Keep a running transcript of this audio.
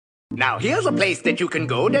Now, here's a place that you can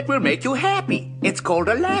go that will make you happy. It's called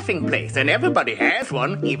a laughing place, and everybody has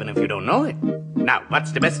one, even if you don't know it. Now,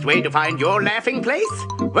 what's the best way to find your laughing place?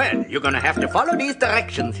 Well, you're gonna have to follow these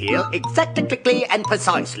directions here exactly and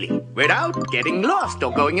precisely, without getting lost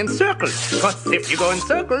or going in circles. Because if you go in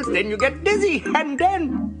circles, then you get dizzy, and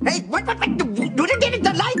then... Hey, what, do they get it?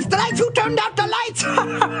 The lights, who turned out the lights?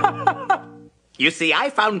 You see, I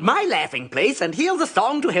found my laughing place, and here's a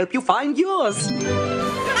song to help you find yours.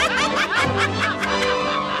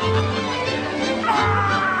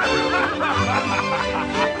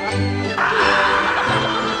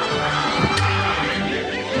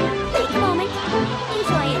 Take a moment.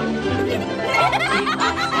 Enjoy it.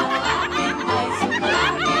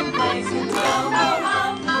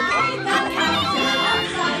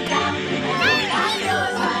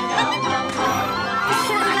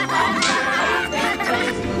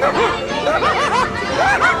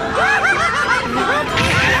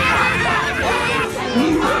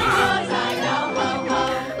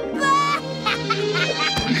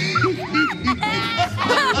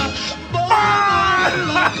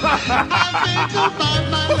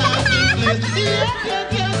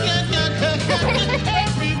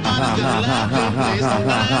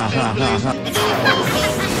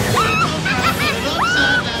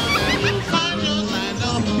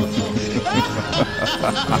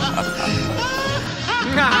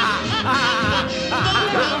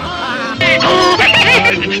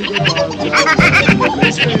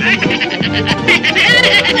 Listen.